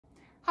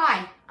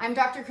Hi, I'm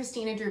Dr.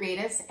 Kristina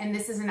Dervaitis, and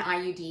this is an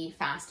IUD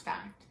Fast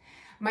Fact.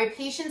 My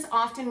patients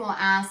often will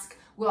ask,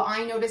 will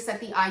I notice that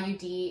the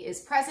IUD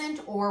is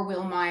present, or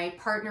will my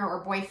partner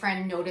or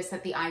boyfriend notice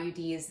that the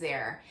IUD is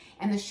there?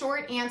 And the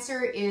short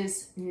answer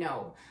is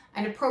no.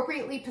 An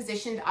appropriately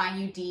positioned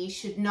IUD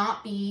should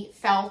not be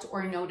felt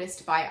or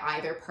noticed by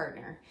either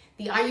partner.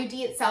 The IUD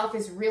itself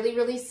is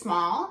really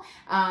small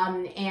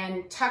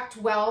and tucked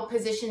well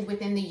positioned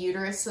within the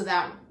uterus so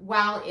that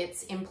while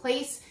it's in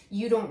place,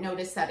 you don't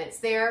notice that it's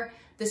there.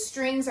 The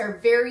strings are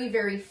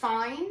very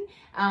fine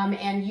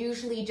and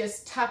usually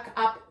just tuck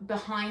up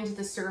behind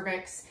the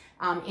cervix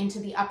into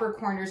the upper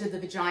corners of the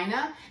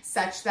vagina,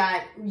 such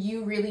that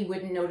you really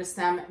wouldn't notice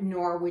them,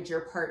 nor would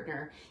your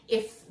partner.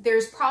 If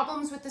there's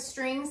problems with the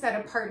strings, that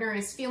a partner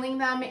is feeling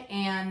them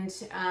and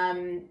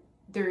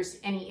there's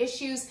any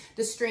issues,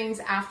 the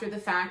strings after the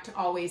fact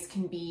always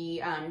can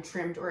be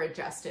trimmed or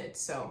adjusted.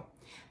 So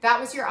that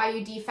was your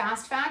IUD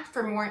Fast Fact.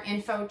 For more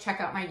info, check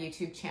out my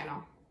YouTube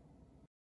channel.